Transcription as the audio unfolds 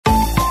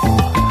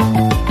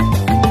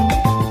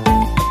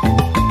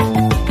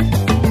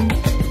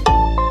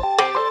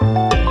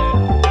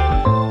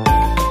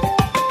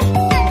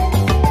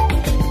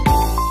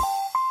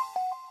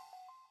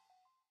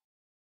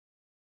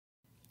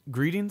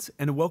Greetings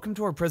and welcome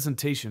to our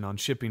presentation on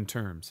shipping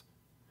terms.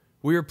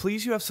 We are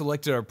pleased you have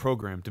selected our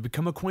program to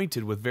become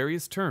acquainted with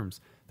various terms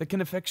that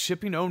can affect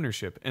shipping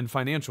ownership and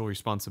financial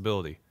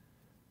responsibility.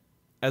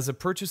 As a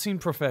purchasing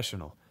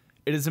professional,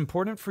 it is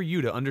important for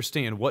you to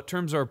understand what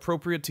terms are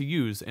appropriate to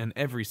use in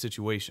every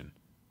situation.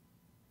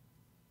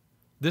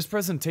 This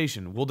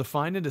presentation will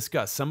define and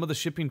discuss some of the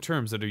shipping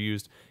terms that are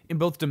used in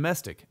both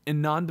domestic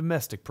and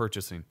non-domestic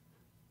purchasing.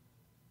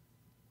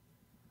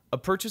 A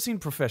purchasing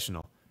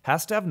professional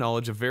has to have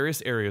knowledge of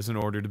various areas in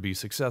order to be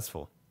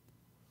successful.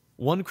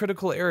 One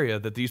critical area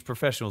that these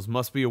professionals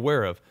must be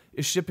aware of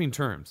is shipping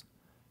terms,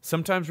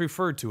 sometimes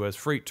referred to as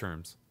freight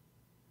terms.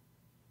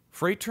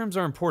 Freight terms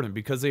are important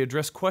because they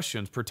address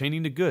questions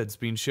pertaining to goods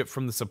being shipped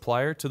from the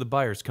supplier to the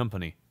buyer's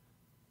company.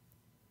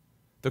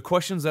 The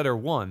questions that are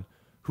 1.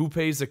 Who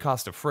pays the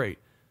cost of freight?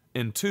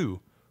 And 2.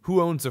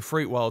 Who owns the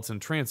freight while it's in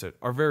transit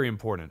are very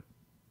important.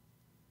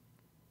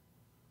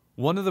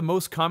 One of the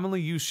most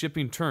commonly used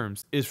shipping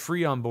terms is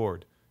free on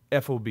board,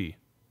 FOB.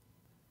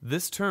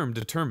 This term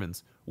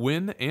determines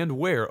when and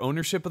where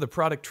ownership of the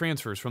product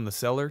transfers from the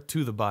seller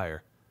to the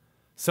buyer.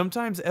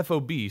 Sometimes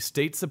FOB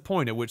states the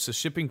point at which the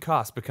shipping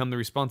costs become the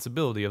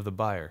responsibility of the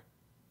buyer.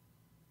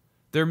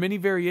 There are many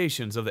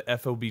variations of the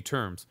FOB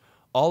terms,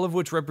 all of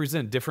which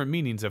represent different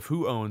meanings of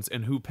who owns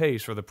and who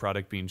pays for the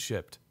product being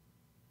shipped.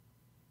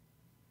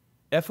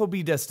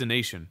 FOB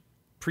destination,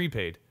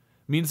 prepaid,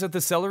 means that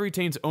the seller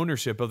retains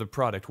ownership of the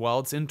product while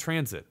it's in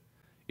transit.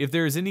 If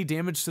there is any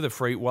damage to the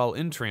freight while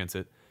in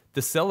transit,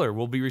 the seller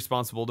will be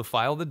responsible to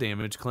file the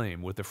damage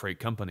claim with the freight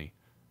company.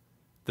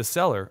 The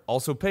seller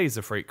also pays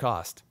the freight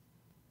cost.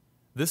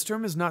 This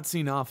term is not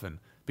seen often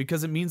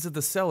because it means that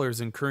the seller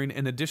is incurring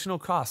an additional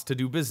cost to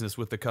do business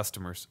with the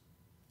customers.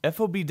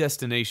 FOB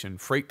destination,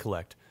 freight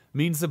collect,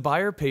 means the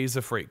buyer pays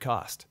the freight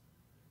cost.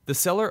 The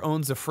seller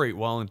owns the freight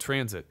while in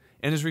transit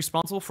and is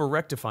responsible for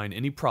rectifying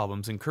any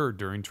problems incurred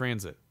during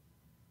transit.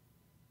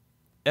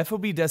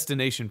 FOB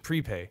destination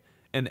prepay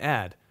and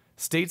add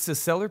states the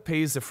seller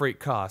pays the freight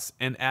costs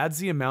and adds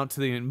the amount to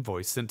the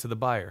invoice sent to the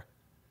buyer.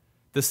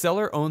 The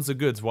seller owns the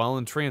goods while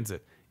in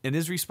transit and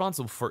is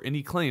responsible for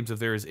any claims if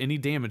there is any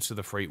damage to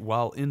the freight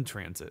while in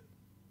transit.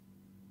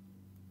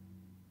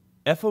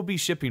 FOB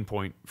shipping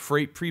point,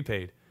 freight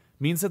prepaid,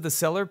 means that the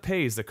seller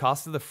pays the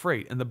cost of the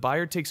freight and the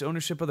buyer takes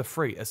ownership of the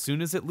freight as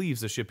soon as it leaves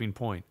the shipping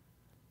point.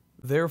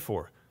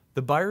 Therefore,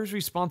 the buyer is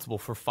responsible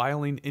for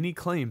filing any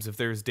claims if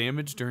there is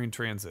damage during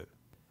transit.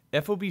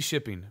 FOB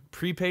shipping,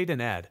 prepaid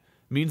and add,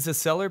 means the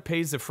seller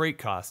pays the freight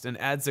cost and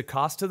adds the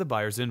cost to the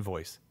buyer's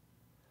invoice.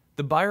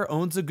 The buyer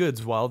owns the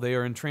goods while they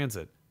are in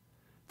transit.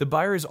 The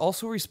buyer is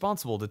also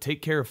responsible to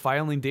take care of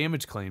filing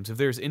damage claims if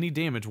there is any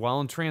damage while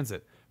in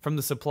transit from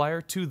the supplier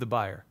to the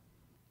buyer.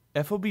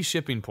 FOB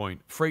shipping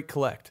point, freight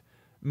collect,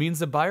 means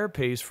the buyer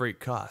pays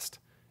freight cost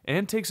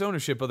and takes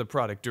ownership of the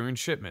product during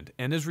shipment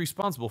and is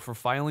responsible for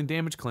filing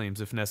damage claims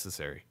if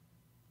necessary.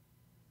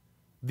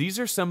 These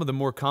are some of the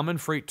more common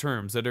freight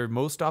terms that are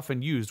most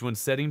often used when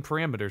setting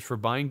parameters for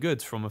buying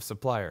goods from a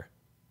supplier.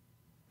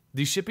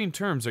 These shipping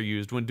terms are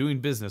used when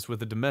doing business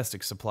with a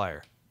domestic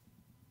supplier.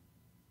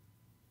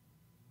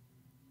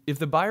 If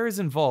the buyer is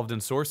involved in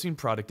sourcing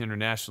product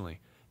internationally,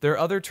 there are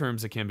other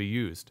terms that can be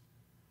used.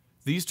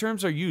 These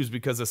terms are used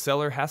because a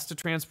seller has to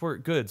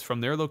transport goods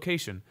from their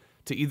location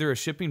to either a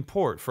shipping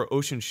port for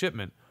ocean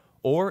shipment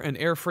or an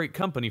air freight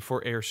company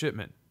for air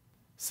shipment.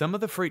 Some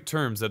of the freight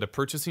terms that a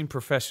purchasing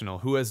professional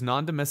who has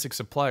non-domestic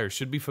suppliers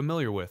should be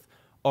familiar with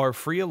are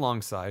free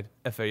alongside,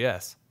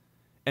 FAS,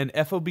 and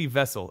FOB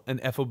vessel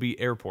and FOB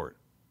airport.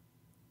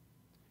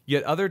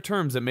 Yet other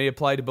terms that may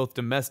apply to both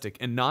domestic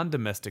and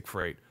non-domestic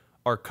freight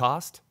are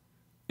cost,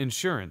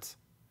 insurance,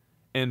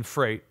 and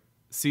freight,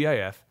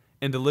 CIF,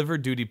 and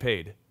delivered duty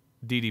paid,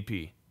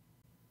 DDP.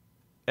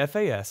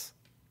 FAS,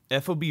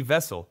 FOB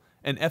vessel,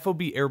 and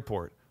FOB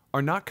airport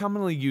are not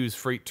commonly used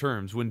freight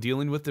terms when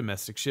dealing with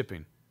domestic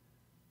shipping.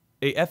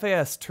 A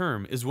FAS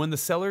term is when the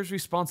seller is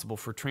responsible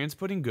for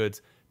transporting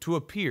goods to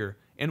a pier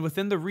and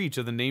within the reach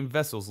of the named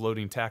vessel's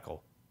loading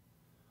tackle.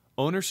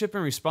 Ownership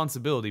and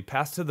responsibility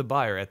pass to the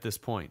buyer at this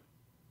point.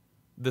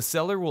 The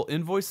seller will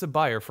invoice the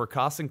buyer for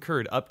costs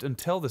incurred up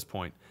until this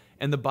point,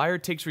 and the buyer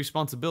takes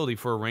responsibility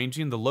for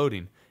arranging the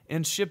loading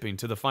and shipping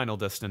to the final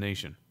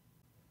destination.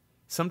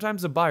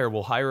 Sometimes the buyer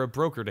will hire a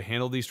broker to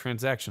handle these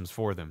transactions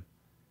for them.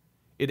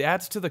 It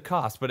adds to the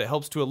cost, but it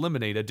helps to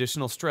eliminate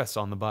additional stress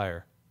on the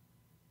buyer.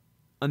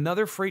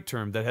 Another freight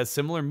term that has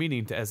similar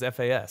meaning as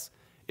FAS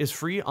is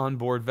free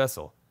onboard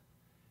vessel.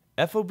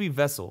 FOB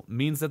vessel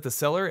means that the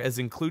seller has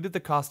included the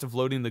cost of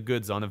loading the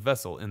goods on a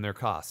vessel in their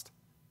cost.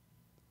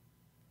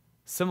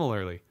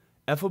 Similarly,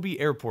 FOB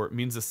airport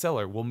means the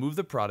seller will move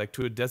the product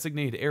to a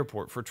designated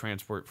airport for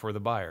transport for the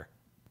buyer.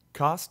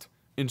 Cost,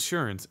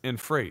 insurance, and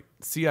freight,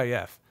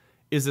 CIF,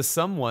 is a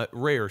somewhat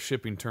rare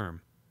shipping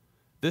term.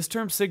 This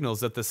term signals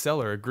that the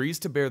seller agrees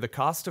to bear the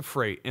cost of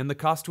freight and the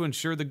cost to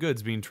insure the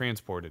goods being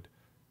transported.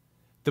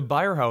 The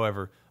buyer,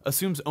 however,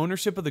 assumes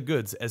ownership of the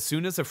goods as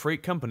soon as a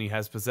freight company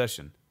has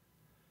possession.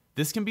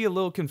 This can be a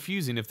little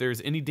confusing if there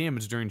is any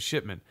damage during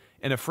shipment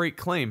and a freight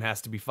claim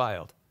has to be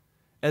filed.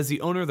 As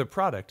the owner of the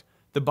product,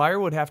 the buyer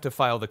would have to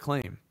file the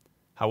claim.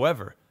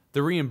 However,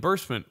 the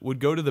reimbursement would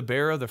go to the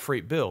bearer of the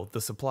freight bill,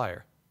 the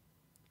supplier.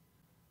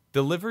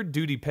 Delivered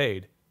Duty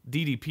Paid,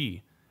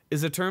 DDP,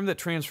 is a term that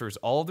transfers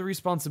all the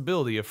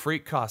responsibility of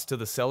freight costs to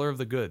the seller of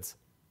the goods.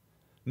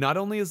 Not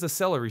only is the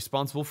seller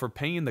responsible for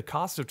paying the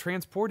cost of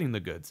transporting the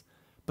goods,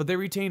 but they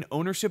retain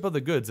ownership of the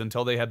goods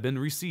until they have been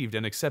received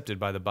and accepted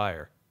by the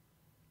buyer.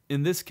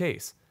 In this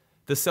case,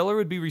 the seller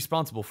would be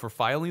responsible for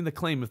filing the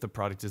claim if the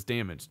product is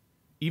damaged.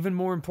 Even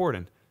more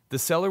important, the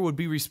seller would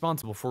be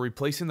responsible for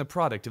replacing the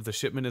product if the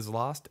shipment is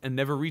lost and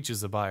never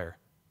reaches the buyer.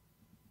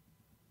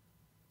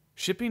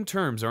 Shipping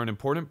terms are an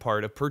important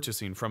part of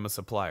purchasing from a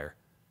supplier.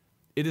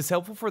 It is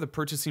helpful for the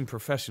purchasing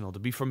professional to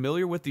be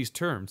familiar with these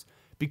terms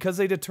because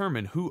they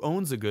determine who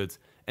owns the goods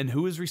and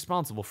who is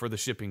responsible for the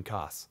shipping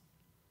costs.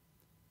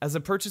 As a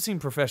purchasing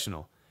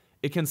professional,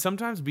 it can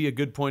sometimes be a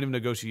good point of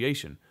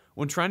negotiation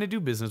when trying to do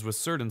business with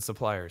certain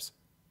suppliers.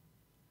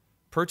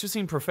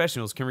 Purchasing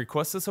professionals can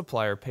request the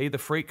supplier pay the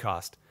freight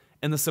cost,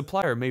 and the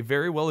supplier may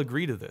very well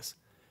agree to this,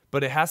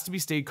 but it has to be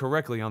stated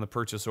correctly on the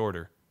purchase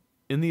order.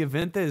 In the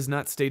event that is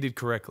not stated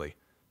correctly,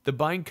 the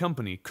buying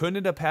company could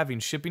end up having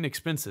shipping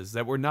expenses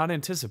that were not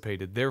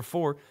anticipated,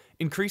 therefore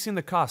increasing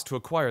the cost to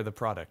acquire the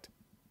product.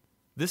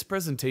 This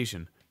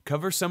presentation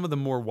covers some of the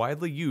more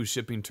widely used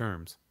shipping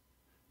terms.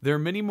 There are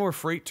many more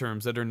freight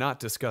terms that are not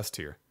discussed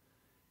here.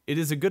 It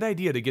is a good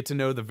idea to get to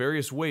know the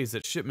various ways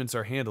that shipments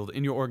are handled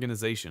in your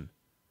organization.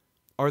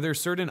 Are there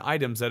certain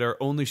items that are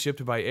only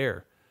shipped by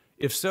air?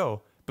 If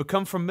so,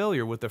 become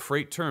familiar with the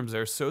freight terms that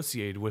are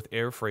associated with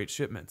air freight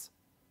shipments.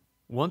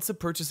 Once a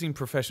purchasing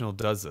professional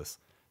does this,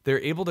 they are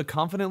able to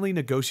confidently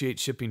negotiate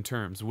shipping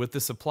terms with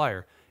the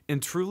supplier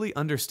and truly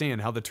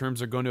understand how the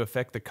terms are going to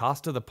affect the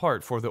cost of the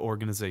part for the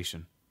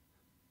organization.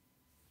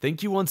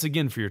 Thank you once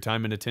again for your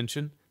time and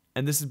attention,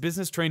 and this is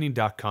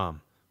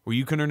businesstraining.com, where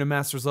you can earn a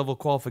master's level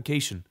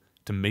qualification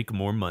to make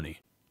more money.